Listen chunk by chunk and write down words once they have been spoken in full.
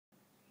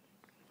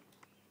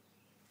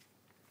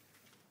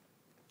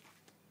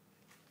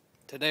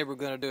Today we're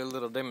going to do a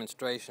little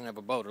demonstration of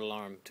a boat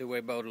alarm, two-way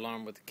boat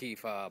alarm with a key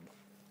fob.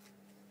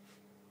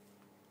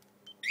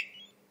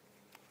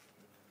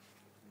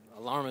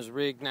 Alarm is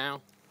rigged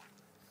now.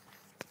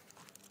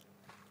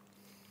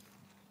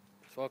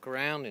 Just walk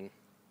around and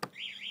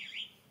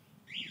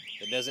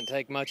it doesn't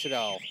take much at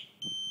all.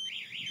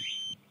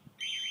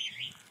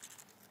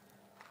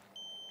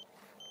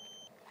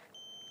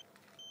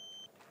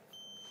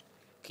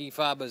 Key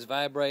fob is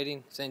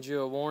vibrating, sends you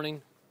a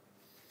warning.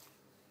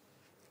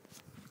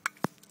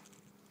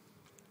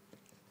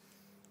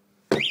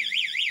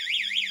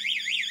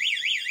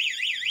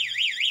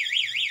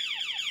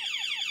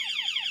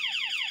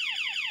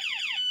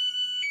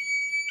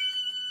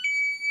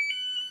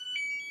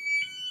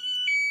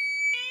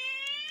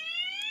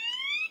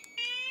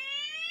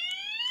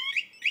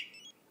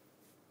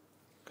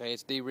 Okay,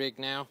 it's de-rigged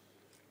now.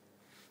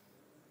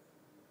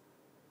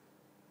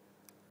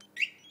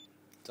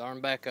 It's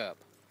armed back up.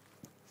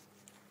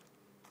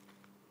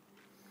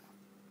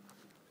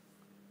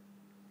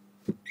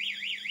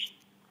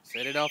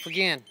 Set it off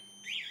again.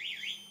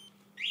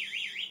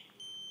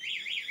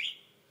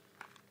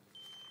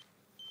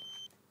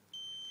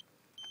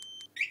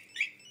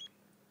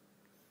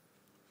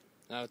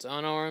 Now it's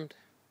unarmed.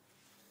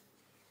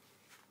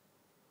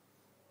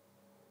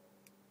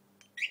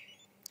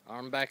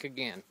 Arm back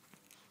again.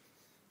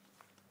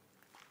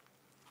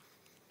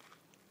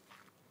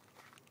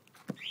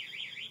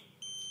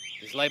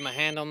 Just lay my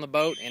hand on the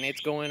boat and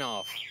it's going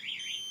off.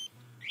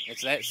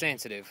 It's that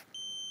sensitive.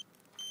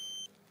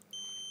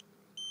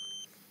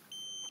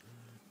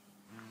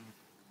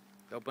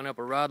 Open up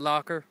a rod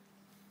locker.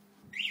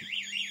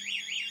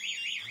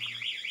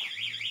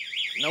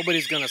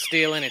 Nobody's gonna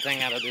steal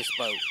anything out of this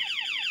boat.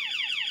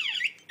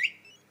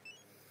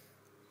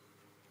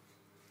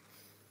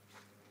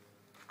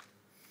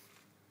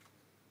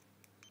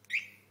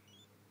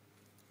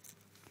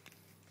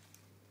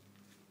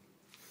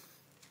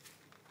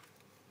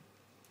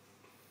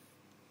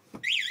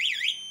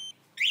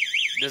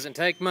 Doesn't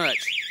take much.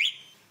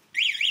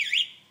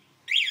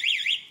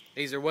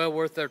 These are well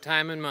worth their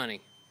time and money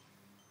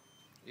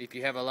if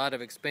you have a lot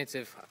of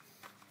expensive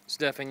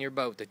stuff in your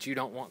boat that you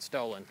don't want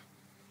stolen.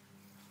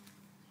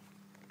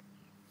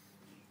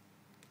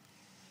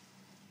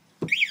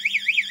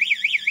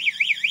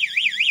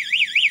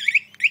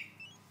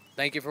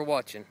 Thank you for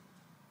watching.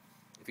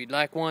 If you'd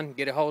like one,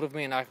 get a hold of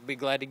me and I'll be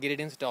glad to get it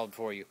installed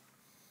for you.